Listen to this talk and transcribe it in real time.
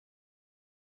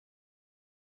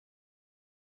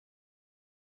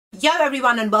Yo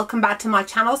everyone, and welcome back to my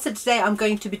channel. So today I'm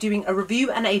going to be doing a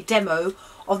review and a demo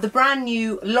of the brand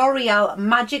new L'Oreal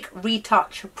Magic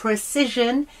Retouch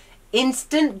Precision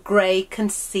Instant Grey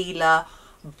Concealer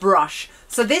Brush.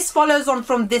 So this follows on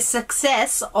from the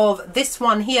success of this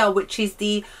one here, which is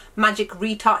the Magic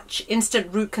Retouch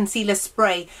Instant Root Concealer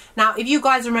Spray. Now, if you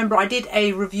guys remember, I did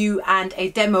a review and a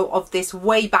demo of this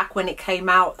way back when it came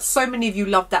out. So many of you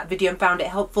loved that video and found it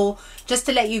helpful. Just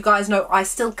to let you guys know, I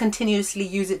still continuously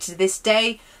use it to this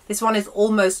day. This one is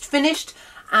almost finished.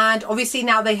 And obviously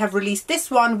now they have released this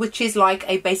one, which is like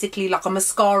basically like a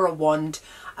mascara wand.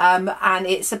 And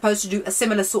it's supposed to do a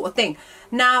similar sort of thing.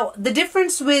 Now, the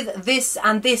difference with this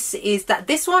and this is that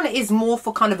this one is more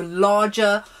for kind of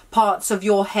larger parts of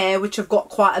your hair, which have got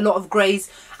quite a lot of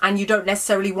greys and you don't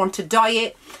necessarily want to dye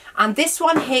it. And this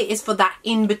one here is for that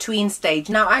in-between stage.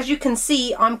 Now, as you can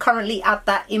see, I'm currently at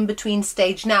that in-between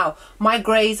stage now. My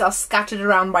greys are scattered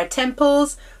around my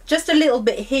temples, just a little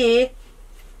bit here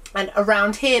and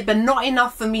around here, but not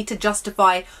enough for me to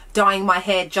justify dyeing my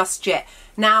hair just yet.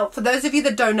 Now, for those of you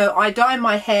that don't know, I dye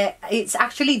my hair, it's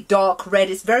actually dark red.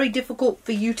 It's very difficult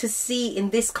for you to see in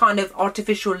this kind of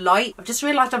artificial light. I've just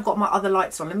realised I've got my other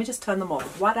lights on. Let me just turn them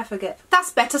off. Why did I forget?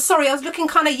 That's better. Sorry, I was looking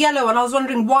kind of yellow and I was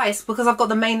wondering why. It's because I've got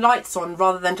the main lights on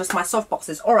rather than just my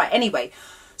softboxes. Alright, anyway.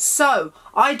 So,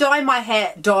 I dye my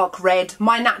hair dark red.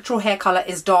 My natural hair colour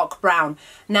is dark brown.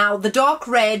 Now, the dark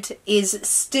red is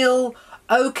still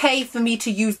okay for me to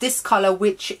use this color,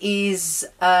 which is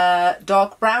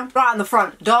dark brown, right on the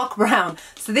front, dark brown.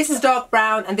 So this is dark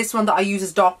brown, and this one that I use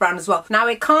is dark brown as well. Now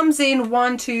it comes in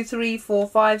 1 2 3 4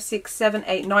 5 6 7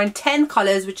 8 9 10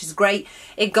 colors, which is great.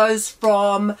 It goes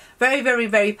from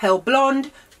very pale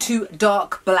blonde to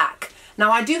dark black.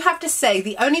 Now I do have to say,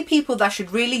 the only people that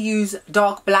should really use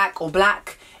dark black or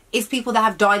black is people that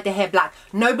have dyed their hair black.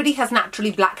 Nobody has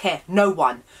naturally black hair. No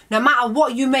one. No matter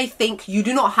what you may think, you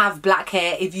do not have black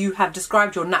hair if you have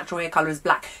described your natural hair colour as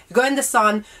black. If you go in the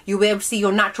sun, you'll be able to see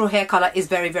your natural hair colour is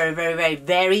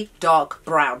very dark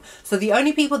brown. So the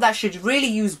only people that should really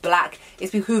use black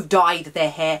is people who've dyed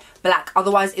their hair black.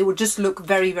 Otherwise, it will just look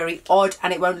very odd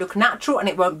and it won't look natural and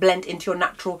it won't blend into your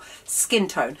natural skin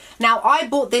tone. Now, I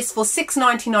bought this for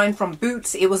 $6.99 from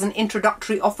Boots. It was an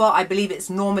introductory offer. I believe it's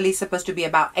normally supposed to be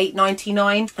about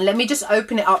 $8.99. And let me just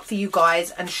open it up for you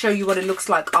guys and show you what it looks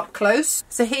like up close.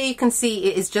 So here you can see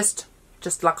it is just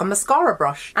like a mascara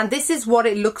brush, and this is what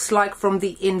it looks like from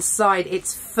the inside.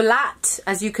 It's flat,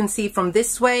 as you can see from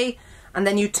this way, and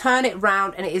then you turn it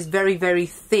round and it is very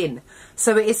thin.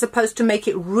 So it is supposed to make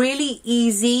it really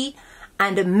easy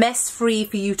and mess free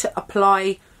for you to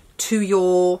apply to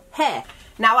your hair.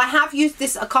 Now, I have used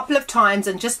this a couple of times,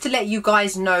 and just to let you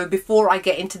guys know before I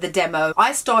get into the demo,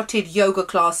 I started yoga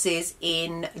classes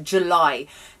in July.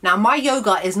 Now, my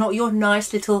yoga is not your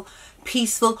nice little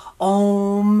peaceful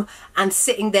om and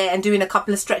sitting there and doing a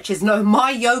couple of stretches. No, my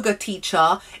yoga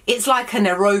teacher, it's like an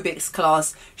aerobics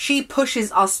class. She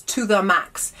pushes us to the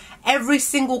max. Every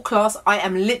single class, I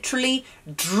am literally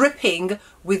dripping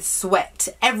with sweat.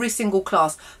 Every single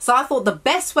class. So I thought the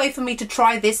best way for me to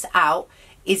try this out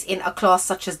is in a class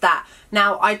such as that.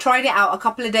 Now, I tried it out a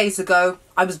couple of days ago.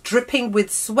 I was dripping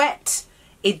with sweat.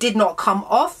 It did not come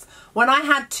off. When I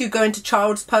had to go into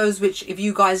child's pose, which if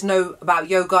you guys know about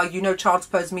yoga, you know child's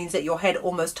pose means that your head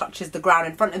almost touches the ground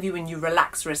in front of you and you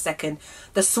relax for a second.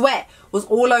 The sweat was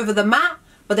all over the mat,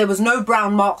 but there was no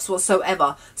brown marks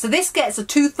whatsoever. So this gets a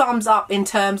 2 thumbs up in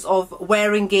terms of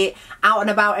wearing it out and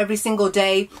about every single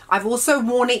day. I've also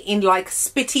worn it in like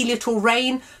spitty little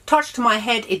rain, touched my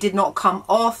head, it did not come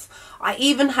off. I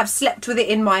even have slept with it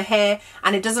in my hair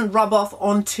and it doesn't rub off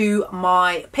onto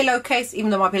my pillowcase, even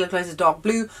though my pillowcase is dark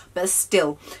blue, but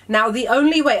still. Now, the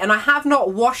only way, and I have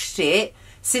not washed it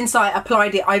since I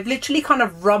applied it, I've literally kind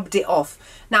of rubbed it off.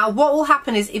 Now, what will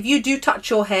happen is if you do touch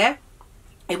your hair,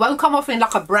 it won't come off in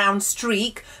like a brown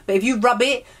streak, but if you rub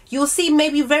it, you'll see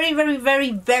maybe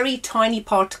very tiny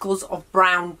particles of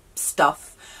brown stuff.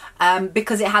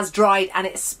 Because it has dried and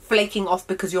it's flaking off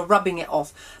because you're rubbing it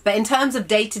off. But in terms of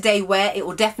day-to-day wear, it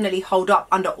will definitely hold up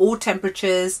under all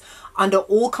temperatures, under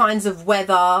all kinds of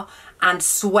weather and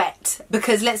sweat.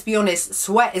 Because let's be honest,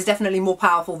 sweat is definitely more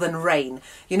powerful than rain.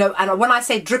 You know, and when I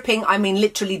say dripping, I mean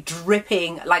literally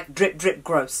dripping, like drip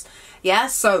gross. Yeah,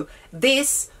 so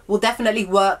this will definitely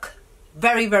work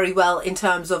very well in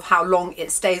terms of how long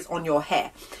it stays on your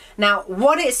hair. Now,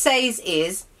 what it says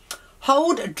is,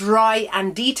 hold dry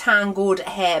and detangled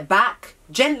hair back.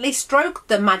 Gently stroke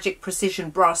the Magic Precision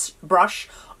brush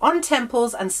on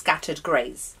temples and scattered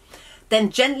greys. Then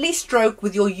gently stroke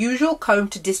with your usual comb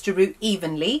to distribute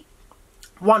evenly.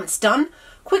 Once done,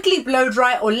 Quickly blow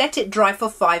dry or let it dry for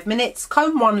 5 minutes.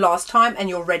 Comb one last time and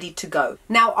you're ready to go.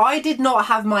 Now, I did not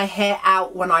have my hair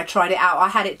out when I tried it out. I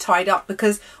had it tied up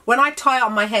because when I tie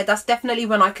up my hair, that's definitely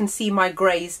when I can see my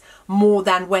greys more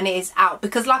than when it is out.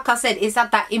 Because like I said, it's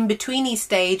at that in-betweeny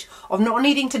stage of not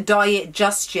needing to dye it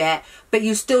just yet, but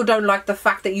you still don't like the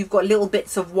fact that you've got little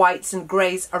bits of whites and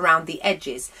greys around the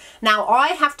edges. Now, I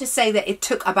have to say that it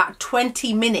took about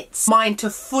 20 minutes mine to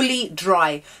fully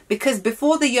dry, because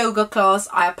before the yoga class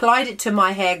I applied it to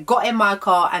my hair, got in my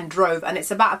car and drove, and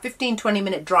it's about a 15-20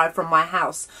 minute drive from my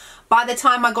house. By the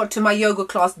time I got to my yoga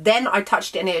class, then I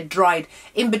touched it and it dried.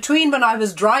 In between, when I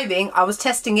was driving, I was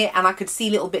testing it and I could see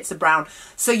little bits of brown.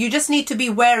 So you just need to be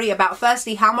wary about,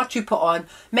 firstly, how much you put on.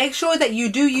 Make sure that you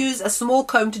do use a small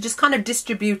comb to just kind of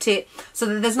distribute it so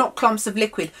that there's not clumps of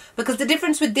liquid. Because the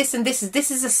difference with this and this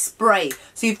is a spray.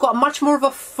 So you've got much more of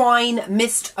a fine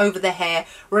mist over the hair,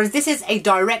 whereas this is a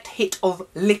direct hit of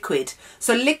liquid.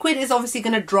 So liquid is obviously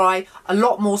going to dry a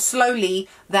lot more slowly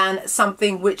than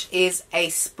something which is a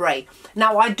spray.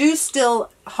 Now, I do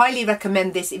still highly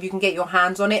recommend this if you can get your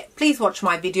hands on it. Please watch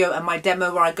my video and my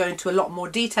demo where I go into a lot more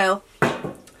detail.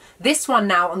 This one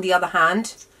now, on the other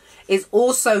hand, is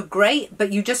also great,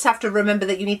 but you just have to remember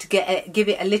that you need to give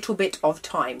it a little bit of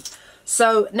time.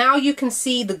 So now you can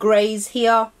see the greys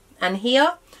here and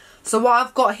here. So what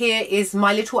I've got here is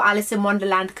my little Alice in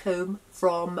Wonderland comb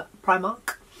from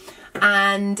Primark.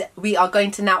 And we are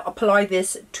going to now apply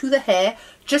this to the hair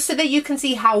just so that you can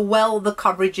see how well the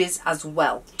coverage is as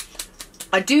well.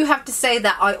 I do have to say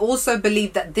that I also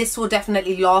believe that this will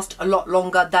definitely last a lot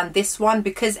longer than this one,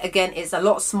 because again, it's a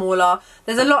lot smaller.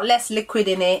 There's a lot less liquid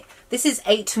in it. This is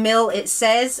 8ml, it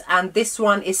says, and this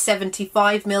one is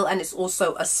 75ml, and it's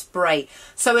also a spray.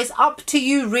 So it's up to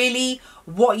you really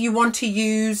what you want to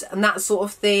use and that sort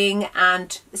of thing,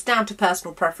 and it's down to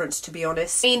personal preference, to be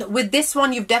honest. I mean, with this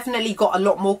one, you've definitely got a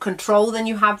lot more control than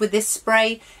you have with this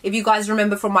spray. If you guys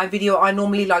remember from my video, I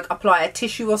normally like apply a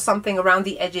tissue or something around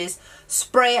the edges,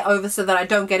 spray it over so that I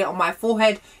don't get it on my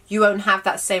forehead. You won't have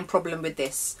that same problem with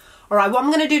this. Alright, what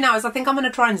I'm going to do now is I think I'm going to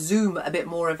try and zoom a bit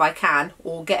more if I can,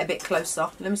 or get a bit closer.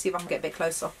 Let me see if I can get a bit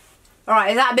closer.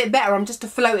 Alright, is that a bit better? I'm just a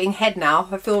floating head now.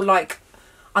 I feel like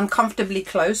uncomfortably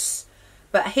close.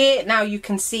 But here now you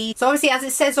can see, so obviously as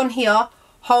it says on here,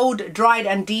 hold dried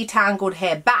and detangled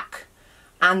hair back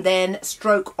and then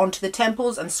stroke onto the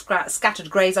temples and scattered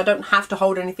greys. I don't have to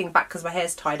hold anything back because my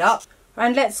hair's tied up.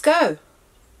 And let's go.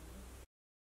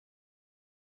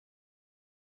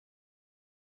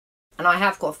 And I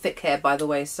have got thick hair, by the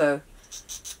way, so,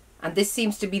 and this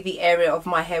seems to be the area of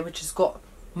my hair which has got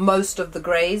most of the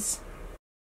greys.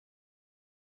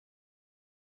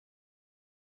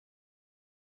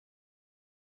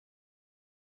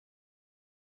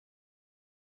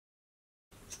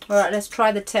 Alright, let's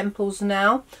try the temples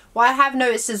now. What I have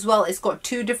noticed as well, it's got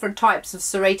two different types of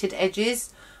serrated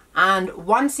edges, and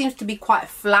one seems to be quite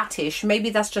flattish. Maybe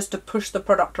that's just to push the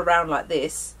product around like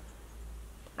this.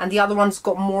 And the other one's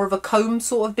got more of a comb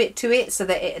sort of bit to it so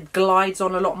that it glides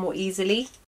on a lot more easily.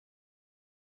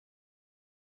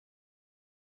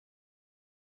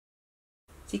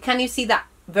 So can you see that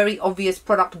very obvious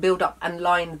product build up and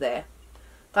line there?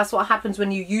 That's what happens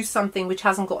when you use something which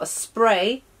hasn't got a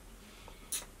spray.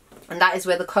 And that is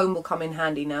where the comb will come in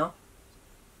handy now,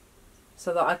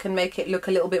 so that I can make it look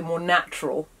a little bit more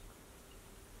natural.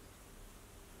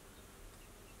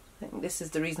 I think this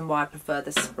is the reason why I prefer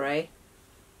the spray.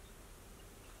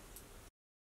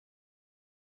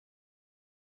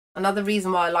 Another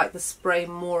reason why I like the spray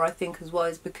more, I think, as well,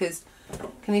 is because,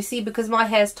 can you see, because my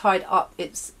hair's tied up,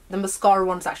 it's the mascara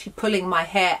one's actually pulling my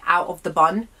hair out of the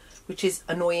bun, which is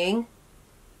annoying.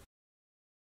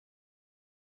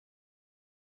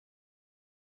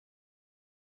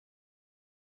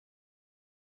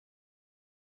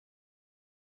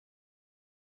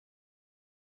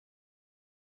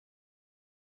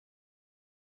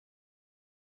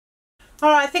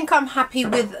 Alright, I think I'm happy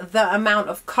with the amount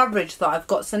of coverage that I've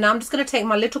got. So now I'm just going to take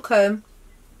my little comb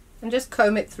and just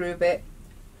comb it through a bit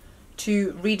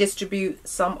to redistribute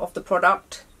some of the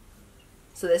product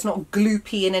so that it's not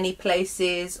gloopy in any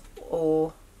places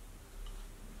or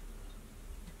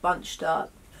bunched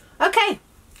up. Okay,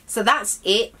 so that's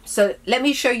it. So let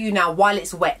me show you now while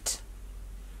it's wet.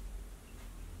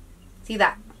 See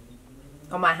that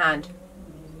on my hand?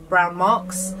 Brown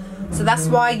marks. So that's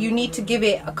why you need to give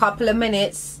it a couple of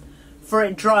minutes for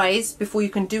it dries before you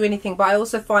can do anything. But I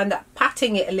also find that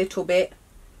patting it a little bit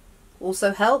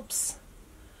also helps.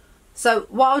 So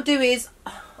what I'll do is,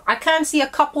 I can see a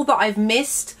couple that I've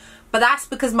missed, but that's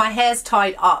because my hair's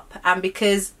tied up, and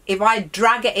because if I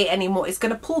drag at it anymore, it's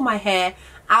going to pull my hair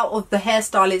out of the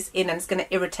hairstyle it's in, and it's going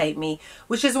to irritate me,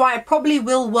 which is why it probably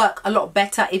will work a lot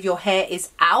better if your hair is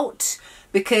out,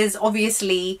 because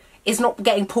obviously it's not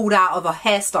getting pulled out of a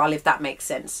hairstyle, if that makes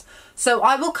sense. So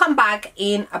I will come back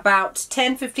in about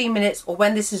 10-15 minutes, or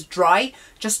when this is dry,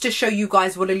 just to show you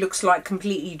guys what it looks like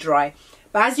completely dry.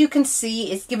 But as you can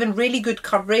see, it's given really good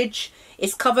coverage.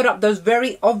 It's covered up those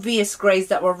very obvious greys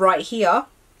that were right here.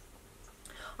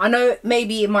 I know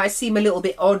maybe it might seem a little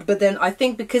bit odd, but then I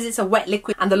think because it's a wet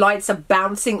liquid and the lights are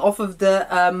bouncing off of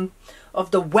the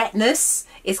wetness,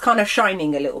 it's kind of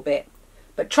shining a little bit.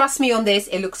 But trust me on this,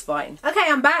 it looks fine. Okay,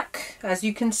 I'm back. As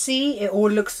you can see, it all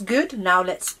looks good. Now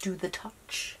let's do the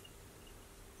touch.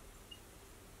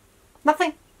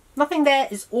 Nothing there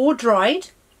is all dried,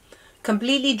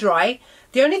 completely dry.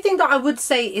 The only thing that I would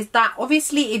say is that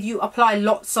obviously if you apply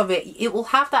lots of it, it will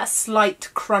have that slight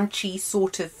crunchy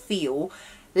sort of feel.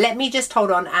 Let me just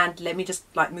hold on, and let me just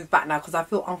like move back now, because I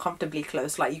feel uncomfortably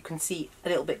close, like you can see a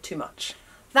little bit too much.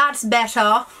 That's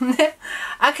better.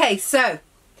 Okay, so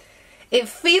it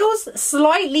feels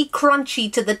slightly crunchy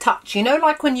to the touch, you know,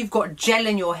 like when you've got gel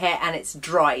in your hair and it's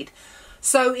dried.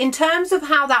 So in terms of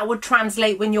how that would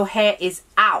translate when your hair is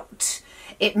out,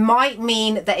 it might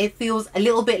mean that it feels a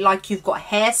little bit like you've got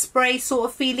hairspray sort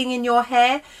of feeling in your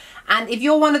hair. And if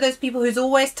you're one of those people who's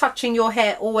always touching your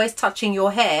hair,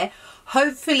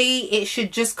 hopefully it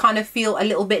should just kind of feel a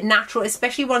little bit natural,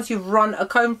 especially once you've run a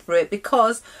comb through it,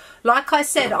 because like I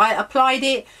said, I applied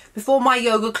it before my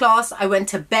yoga class. I went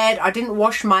to bed. I didn't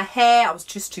wash my hair. I was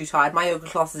just too tired. My yoga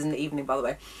class is in the evening, by the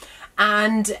way.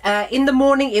 And in the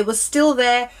morning, it was still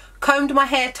there. Combed my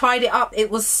hair, tied it up. It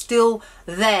was still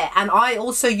there. And I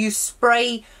also used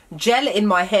spray gel in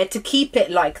my hair to keep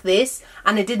it like this,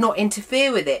 and it did not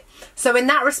interfere with it. So in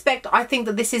that respect, I think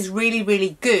that this is really,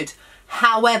 really good.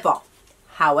 However,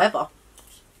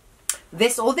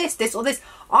 this or this,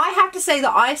 I have to say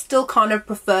that I still kind of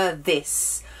prefer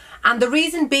this. And the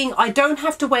reason being, I don't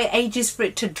have to wait ages for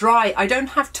it to dry. I don't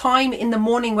have time in the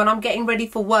morning when I'm getting ready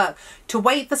for work to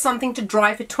wait for something to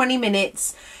dry for 20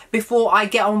 minutes before I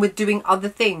get on with doing other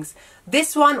things.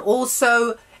 This one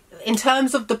also, in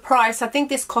terms of the price, I think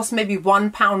this costs maybe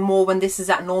 £1 more when this is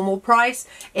at normal price.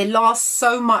 It lasts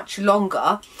so much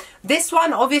longer. This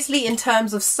one, obviously, in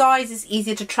terms of size, is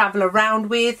easier to travel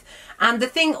around with. And the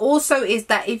thing also is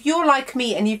that if you're like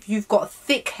me and if you've got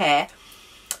thick hair,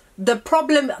 the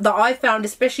problem that I found,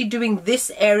 especially doing this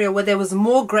area where there was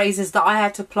more greys, is that I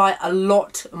had to apply a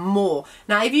lot more.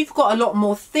 Now, if you've got a lot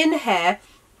more thin hair,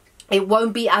 it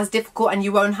won't be as difficult and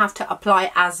you won't have to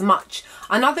apply as much.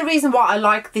 Another reason why I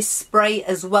like this spray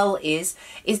as well is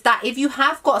that if you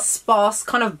have got sparse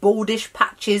kind of baldish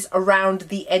patches around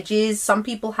the edges, some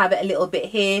people have it a little bit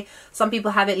here, some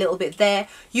people have it a little bit there,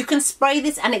 you can spray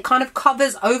this and it kind of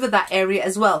covers over that area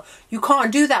as well. You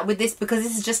can't do that with this because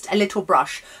this is just a little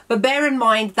brush. But bear in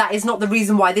mind, that is not the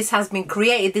reason why this has been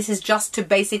created. This is just to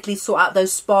basically sort out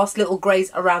those sparse little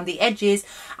greys around the edges.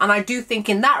 And I do think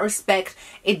in that respect,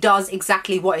 it does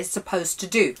exactly what it's supposed to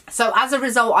do. So as a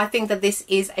result, I think that this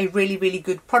is a really, really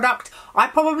good product. I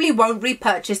probably won't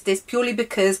repurchase this purely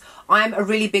because I'm a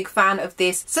really big fan of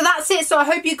this. So that's it. So I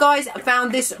hope you guys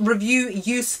found this review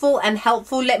useful and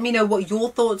helpful. Let me know what your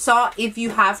thoughts are if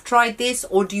you have tried this,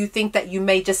 or do you think that you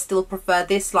may just still prefer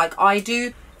this like I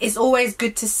do. It's always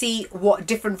good to see what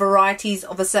different varieties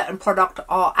of a certain product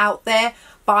are out there,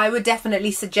 but I would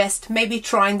definitely suggest maybe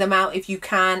trying them out if you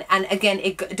can. And again,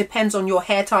 it depends on your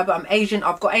hair type. I'm Asian,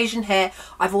 I've got Asian hair,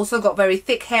 I've also got very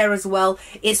thick hair as well.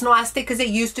 It's not as thick as it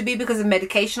used to be because of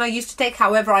medication I used to take,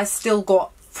 however I still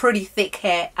got pretty thick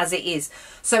hair as it is.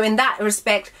 So in that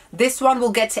respect, this one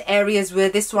will get to areas where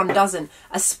this one doesn't.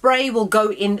 A spray will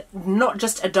go in not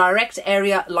just a direct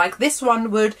area like this one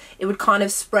would, it would kind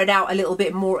of spread out a little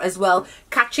bit more as well,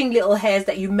 catching little hairs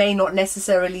that you may not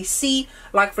necessarily see.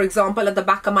 Like for example, at the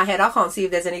back of my head, I can't see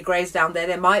if there's any greys down there.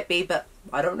 There might be, but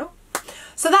I don't know.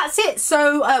 So that's it.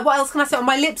 So what else can I say? On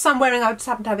my lips I'm wearing, I just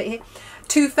happen to have it here,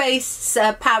 Too Faced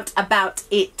Pout About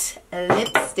It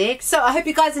lipstick. So I hope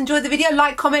you guys enjoyed the video.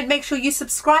 Like, comment, make sure you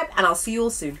subscribe, and I'll see you all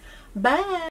soon. Bye.